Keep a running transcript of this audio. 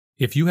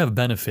If you have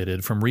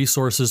benefited from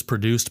resources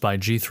produced by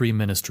G3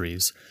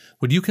 Ministries,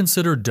 would you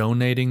consider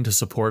donating to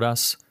support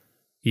us?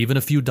 Even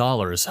a few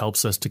dollars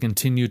helps us to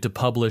continue to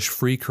publish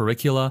free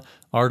curricula,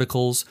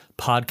 articles,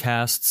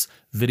 podcasts,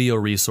 video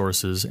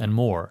resources, and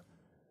more.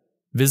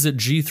 Visit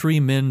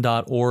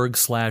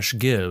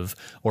g3min.org/give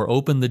or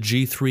open the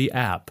G3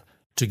 app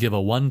to give a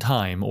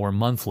one-time or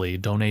monthly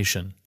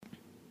donation.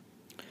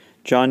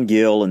 John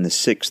Gill and the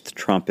Sixth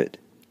Trumpet,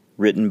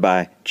 written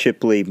by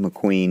Chipley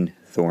McQueen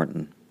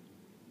Thornton.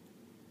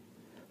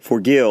 For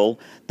Gill,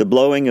 the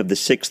blowing of the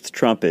sixth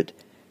trumpet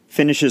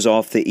finishes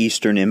off the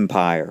Eastern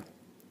Empire.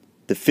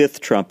 The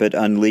fifth trumpet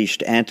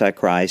unleashed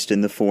Antichrist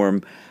in the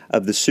form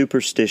of the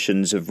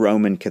superstitions of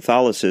Roman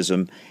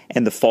Catholicism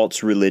and the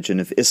false religion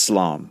of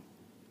Islam.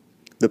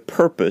 The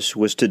purpose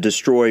was to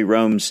destroy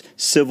Rome's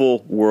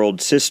civil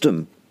world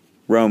system,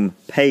 Rome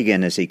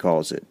pagan as he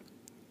calls it.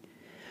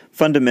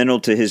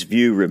 Fundamental to his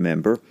view,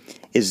 remember,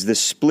 is the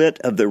split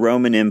of the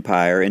Roman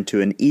Empire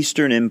into an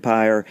Eastern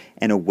Empire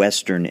and a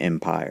Western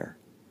Empire.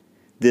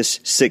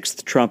 This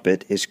sixth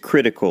trumpet is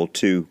critical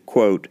to,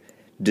 quote,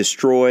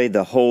 destroy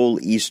the whole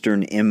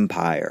Eastern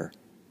Empire,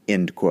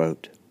 end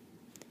quote.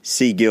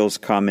 See Gill's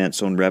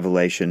comments on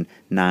Revelation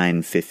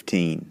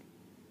 9:15.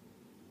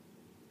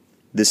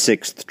 The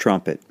sixth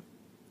trumpet.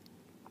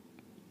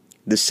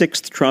 The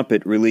sixth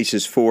trumpet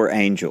releases 4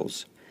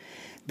 angels.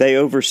 They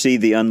oversee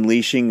the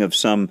unleashing of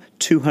some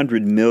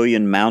 200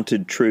 million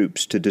mounted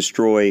troops to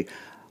destroy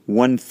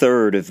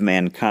 1/3 of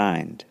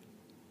mankind.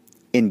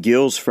 In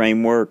Gill's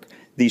framework,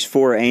 these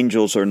 4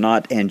 angels are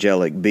not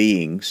angelic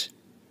beings,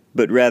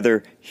 but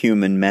rather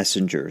human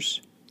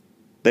messengers.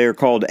 They are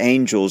called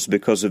angels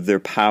because of their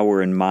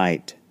power and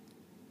might.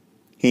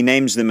 He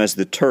names them as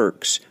the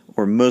Turks,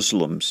 or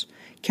Muslims,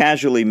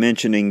 casually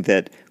mentioning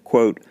that,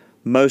 quote,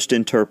 most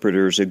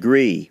interpreters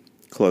agree,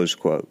 close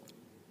quote.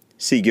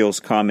 See Gill's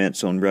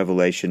comments on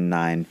Revelation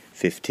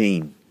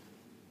 9:15.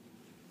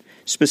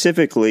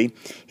 Specifically,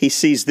 he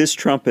sees this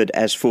trumpet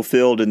as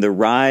fulfilled in the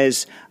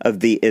rise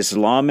of the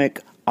Islamic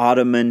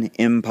Ottoman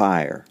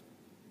Empire.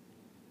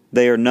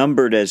 They are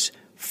numbered as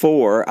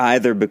 4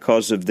 either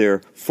because of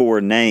their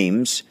 4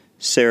 names,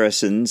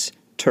 Saracens,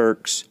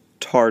 Turks,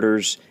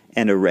 Tartars,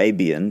 and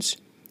Arabians,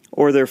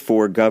 or their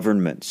 4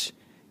 governments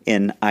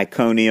in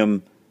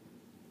Iconium,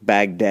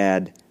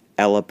 Baghdad,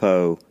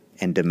 Aleppo,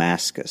 and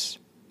Damascus.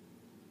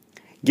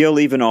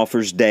 Gill even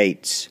offers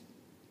dates.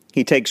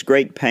 He takes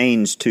great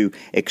pains to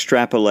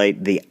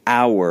extrapolate the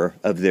hour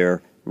of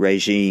their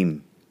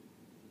regime.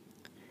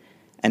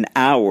 An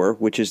hour,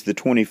 which is the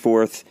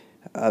 24th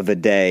of a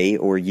day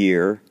or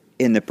year,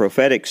 in the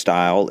prophetic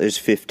style is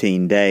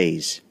 15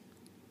 days.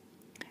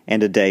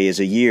 And a day is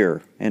a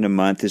year, and a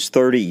month is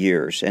 30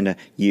 years, and a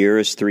year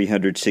is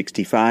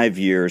 365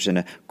 years, and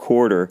a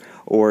quarter,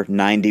 or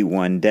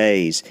 91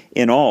 days.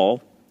 In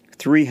all,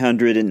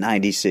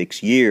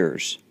 396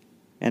 years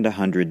and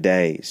 100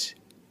 days,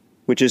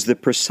 which is the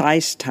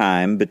precise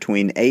time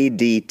between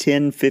A.D.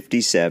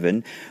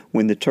 1057,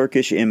 when the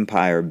Turkish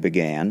Empire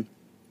began,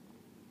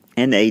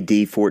 and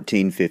A.D.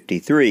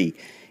 1453,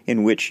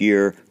 in which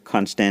year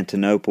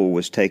Constantinople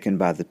was taken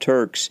by the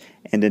Turks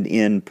and an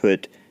end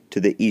put to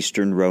the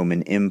Eastern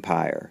Roman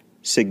Empire,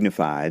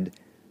 signified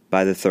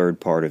by the third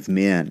part of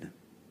men.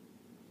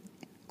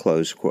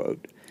 Close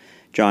quote.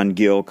 John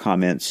Gill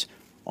comments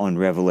on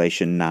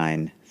Revelation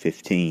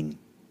 9:15.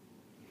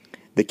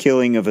 The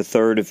killing of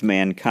 1/3 of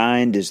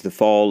mankind is the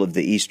fall of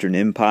the Eastern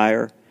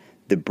Empire.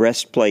 The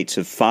breastplates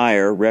of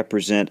fire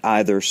represent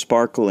either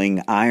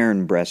sparkling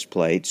iron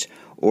breastplates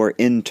or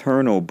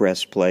internal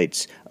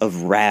breastplates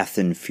of wrath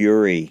and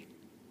fury.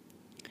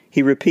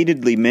 He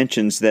repeatedly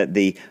mentions that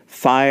the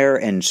fire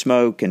and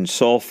smoke and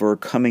sulfur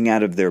coming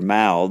out of their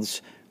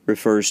mouths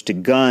refers to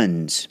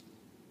guns.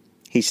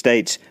 He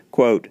states,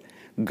 quote,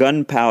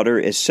 gunpowder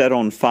is set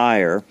on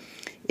fire,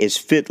 is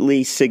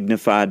fitly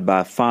signified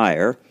by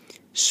fire,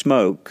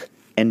 smoke,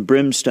 and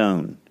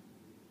brimstone,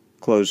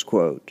 close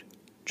quote.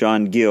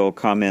 John Gill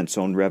comments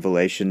on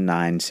Revelation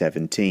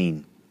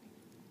 9:17.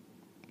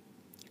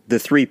 The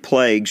 3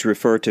 plagues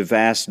refer to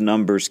vast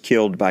numbers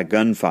killed by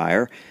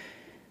gunfire.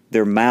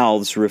 Their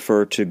mouths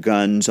refer to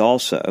guns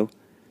also.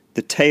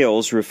 The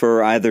tails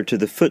refer either to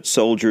the foot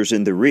soldiers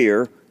in the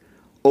rear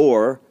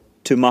or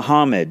to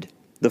Muhammad,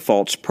 the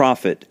false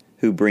prophet,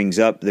 who brings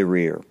up the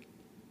rear.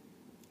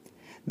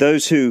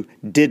 Those who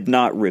did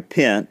not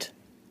repent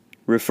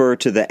refer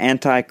to the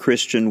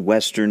anti-Christian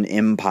Western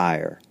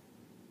Empire.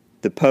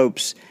 The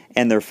popes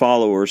and their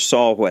followers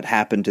saw what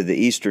happened to the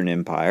Eastern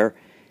Empire,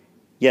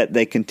 yet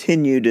they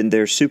continued in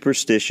their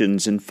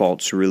superstitions and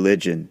false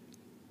religion.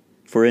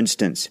 For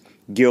instance,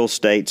 Gill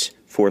states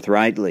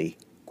forthrightly,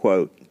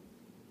 quote,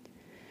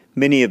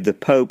 many of the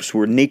popes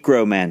were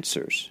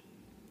necromancers,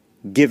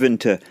 given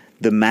to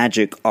the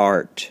magic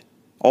art,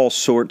 all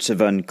sorts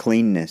of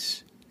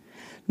uncleanness,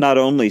 not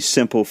only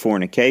simple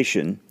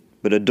fornication,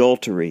 but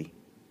adultery,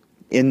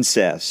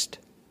 incest,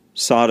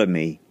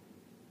 sodomy,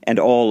 and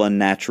all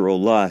unnatural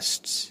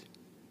lusts.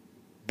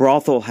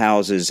 Brothel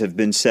houses have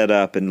been set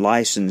up and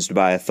licensed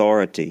by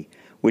authority,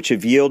 which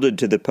have yielded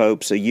to the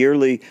popes a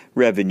yearly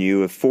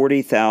revenue of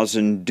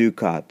 40,000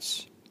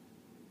 ducats,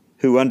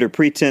 who under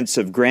pretense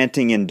of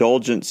granting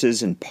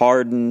indulgences and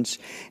pardons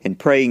and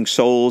praying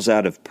souls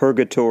out of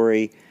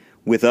purgatory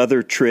with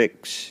other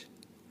tricks,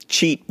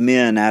 cheat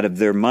men out of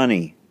their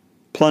money,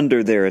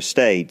 plunder their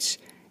estates,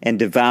 and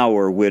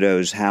devour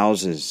widows'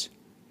 houses,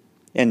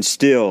 and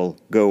still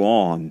go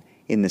on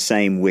in the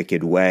same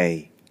wicked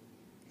way,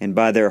 and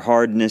by their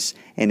hardness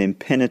and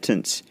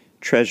impenitence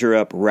treasure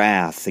up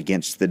wrath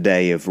against the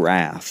day of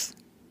wrath.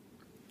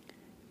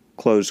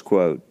 Close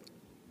quote.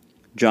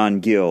 John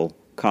Gill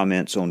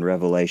comments on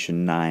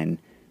Revelation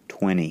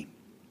 9:20.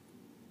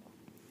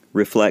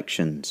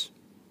 Reflections.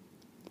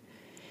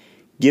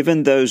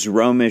 Given those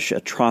Romish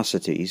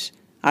atrocities,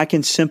 I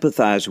can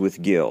sympathize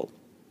with Gill.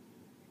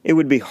 It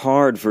would be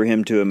hard for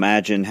him to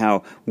imagine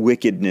how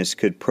wickedness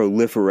could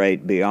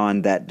proliferate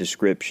beyond that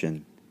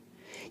description.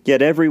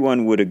 Yet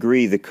everyone would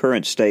agree the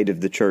current state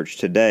of the church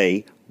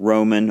today,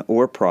 Roman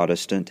or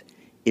Protestant,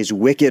 is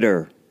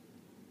wickeder.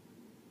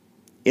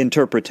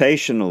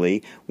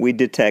 Interpretationally, we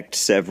detect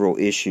several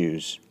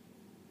issues.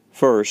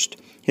 First,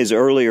 his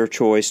earlier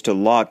choice to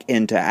lock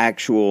into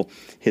actual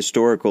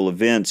historical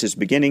events is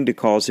beginning to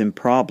cause him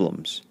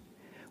problems.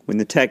 When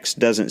the text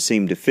doesn't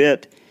seem to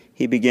fit,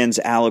 he begins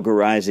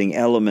allegorizing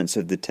elements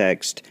of the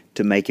text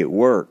to make it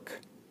work,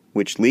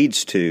 which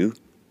leads to,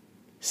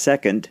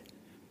 second,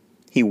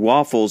 he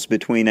waffles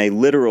between a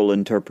literal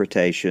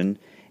interpretation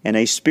and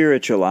a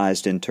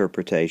spiritualized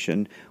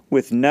interpretation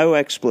with no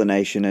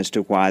explanation as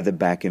to why the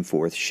back and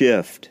forth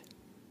shift.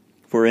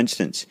 For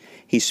instance,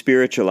 he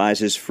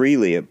spiritualizes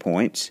freely at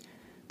points.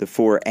 The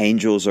 4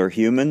 angels are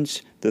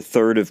humans, the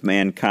third of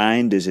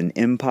mankind is an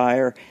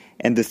empire,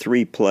 and the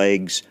 3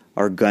 plagues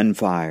are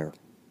gunfire.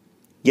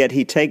 Yet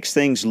he takes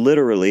things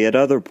literally at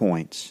other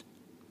points.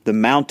 The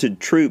mounted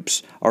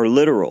troops are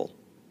literal,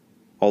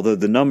 although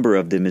the number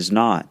of them is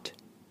not,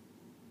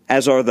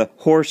 as are the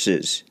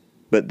horses,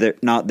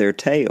 but not their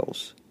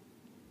tails.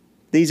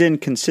 These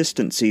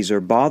inconsistencies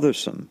are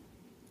bothersome.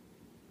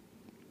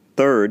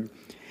 Third,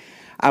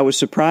 I was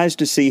surprised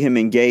to see him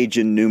engage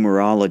in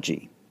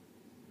numerology.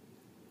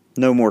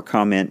 No more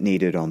comment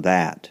needed on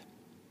that.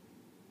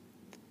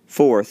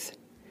 Fourth,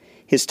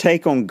 his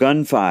take on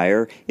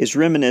gunfire is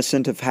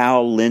reminiscent of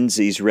Hal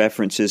Lindsey's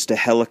references to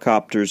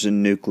helicopters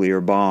and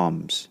nuclear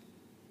bombs.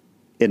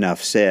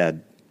 Enough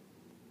said.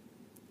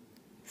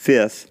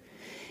 Fifth,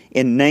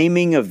 in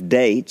naming of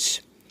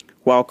dates,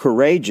 while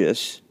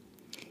courageous,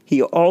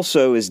 he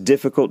also is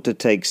difficult to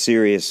take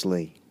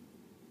seriously.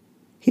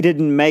 He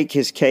didn't make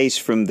his case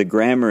from the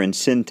grammar and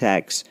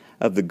syntax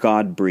of the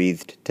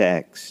God-breathed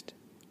text.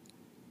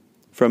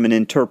 From an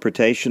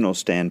interpretational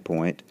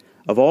standpoint,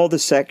 of all the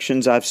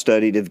sections I've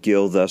studied of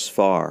Gill thus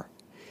far,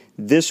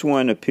 this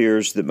one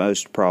appears the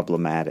most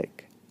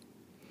problematic.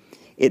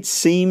 It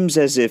seems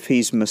as if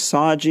he's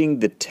massaging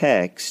the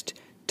text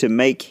to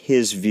make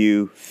his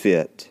view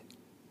fit.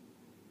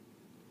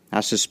 I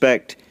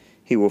suspect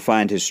he will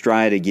find his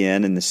stride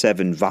again in the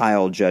 7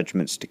 vile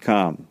judgments to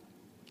come.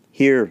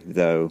 Here,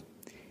 though,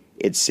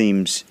 it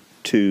seems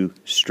too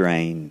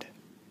strained.